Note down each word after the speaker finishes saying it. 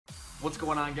What's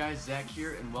going on, guys? Zach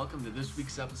here, and welcome to this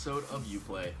week's episode of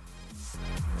uPlay.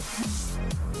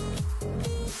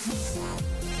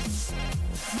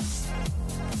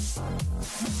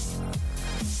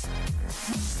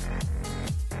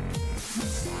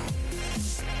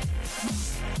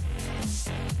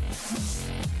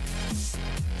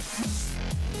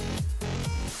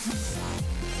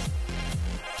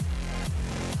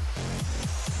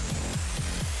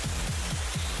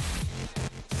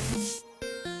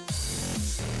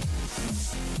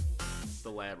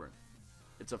 Labyrinth.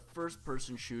 It's a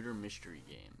first-person shooter mystery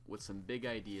game with some big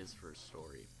ideas for a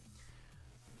story.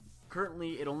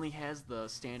 Currently, it only has the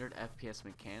standard FPS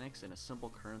mechanics and a simple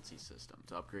currency system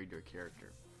to upgrade your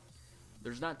character.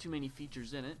 There's not too many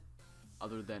features in it,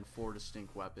 other than 4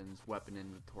 distinct weapons, weapon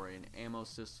inventory and ammo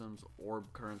systems,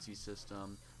 orb currency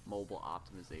system, mobile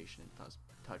optimization, and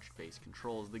touch-based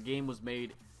controls. The game was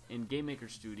made in GameMaker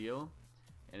Studio,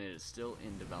 and it is still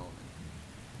in development.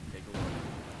 Take a look.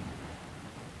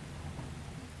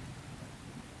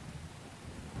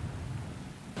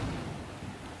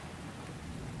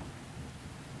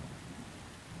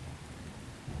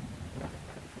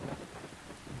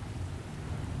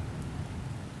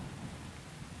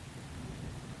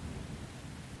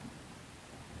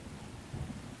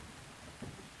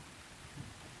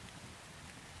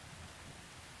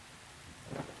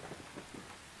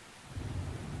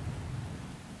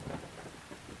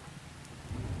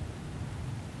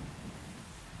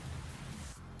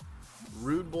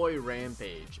 Rude Boy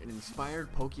Rampage, an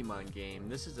inspired Pokemon game.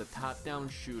 This is a top-down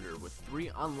shooter with 3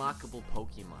 unlockable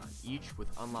Pokemon, each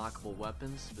with unlockable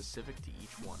weapons specific to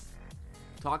each one.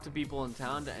 Talk to people in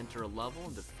town to enter a level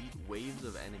and defeat waves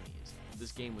of enemies.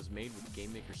 This game was made with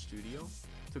GameMaker Studio,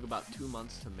 took about 2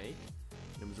 months to make,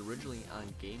 and it was originally on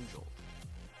GameJolt.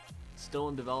 Still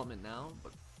in development now,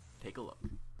 but take a look.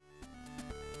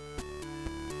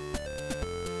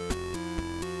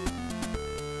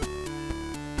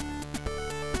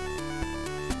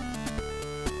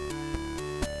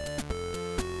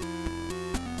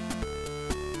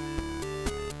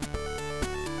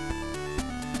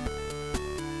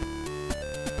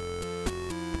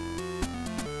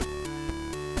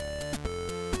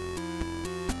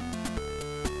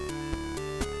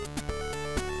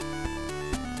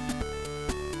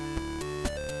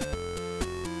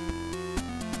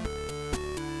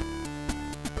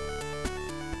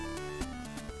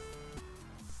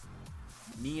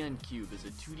 Neon Cube is a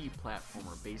 2D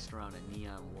platformer based around a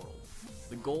neon world.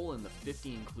 The goal in the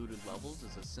 50 included levels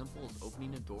is as simple as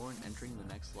opening a door and entering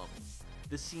the next level.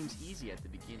 This seems easy at the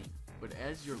beginning, but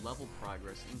as your level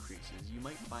progress increases, you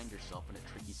might find yourself in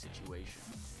a tricky situation.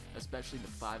 Especially the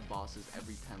 5 bosses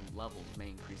every 10 levels may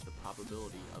increase the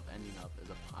probability of ending up as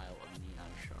a pile of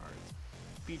neon shards.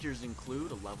 Features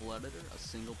include a level editor, a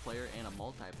single player and a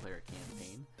multiplayer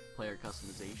campaign, player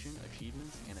customization,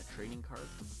 achievements, and a trading card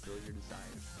to fulfill your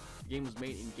desires. The game was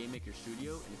made in GameMaker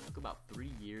Studio and it took about 3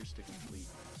 years to complete.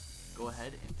 Go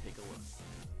ahead and take a look.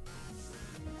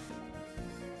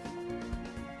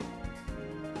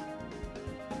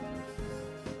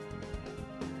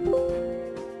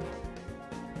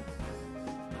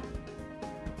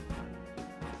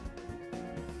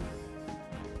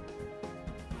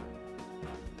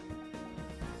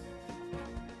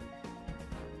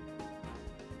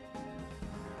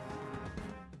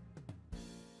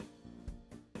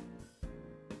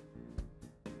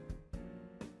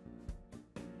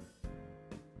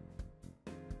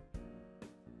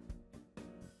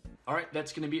 Alright,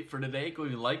 that's going to be it for today. Go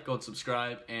and like, go and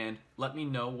subscribe, and let me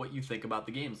know what you think about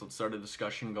the games. Let's start a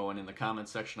discussion going in the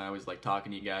comments section. I always like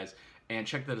talking to you guys. And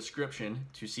check the description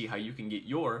to see how you can get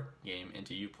your game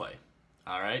into uPlay.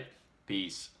 Alright,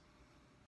 peace.